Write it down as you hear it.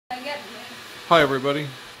Hi everybody,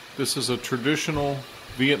 this is a traditional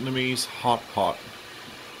Vietnamese hot pot,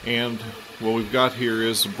 and what we've got here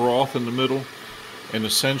is a broth in the middle, and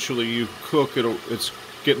essentially you cook it. It's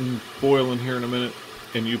getting boiling here in a minute,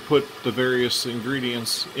 and you put the various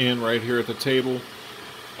ingredients in right here at the table,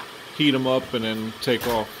 heat them up, and then take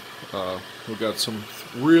off. We've got some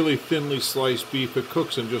really thinly sliced beef. It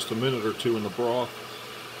cooks in just a minute or two in the broth.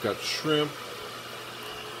 Got shrimp,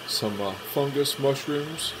 some fungus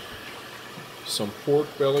mushrooms, some pork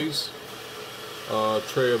bellies, a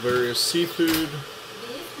tray of various seafood.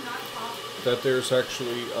 That there's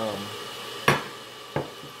actually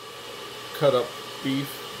cut up beef,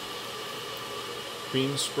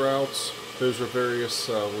 bean sprouts. Those are various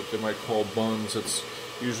what they might call buns. It's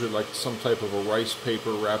usually like some type of a rice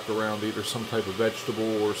paper wrapped around either some type of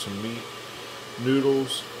vegetable or some meat.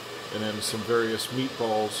 Noodles, and then some various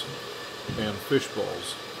meatballs and fish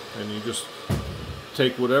balls. And you just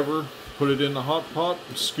take whatever, put it in the hot pot,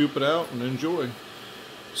 and scoop it out, and enjoy.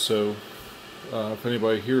 So, if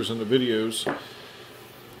anybody here's in the videos,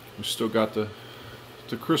 we still got the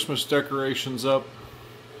Christmas decorations up.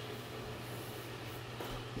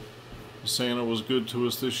 Santa was good to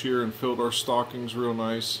us this year and filled our stockings real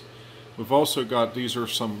nice. We've also got, these are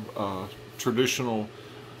some traditional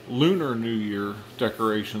Lunar New Year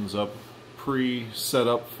decorations up, pre-set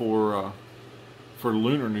up for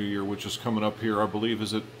Lunar New Year, which is coming up here. I believe,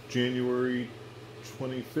 is it January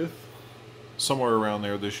 25th? Somewhere around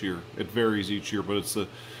there this year. It varies each year, but it's the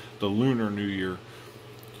Lunar New Year.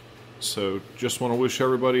 So just want to wish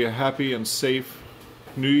everybody a happy and safe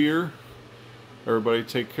New Year. Everybody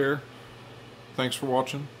take care. Thanks for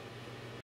watching.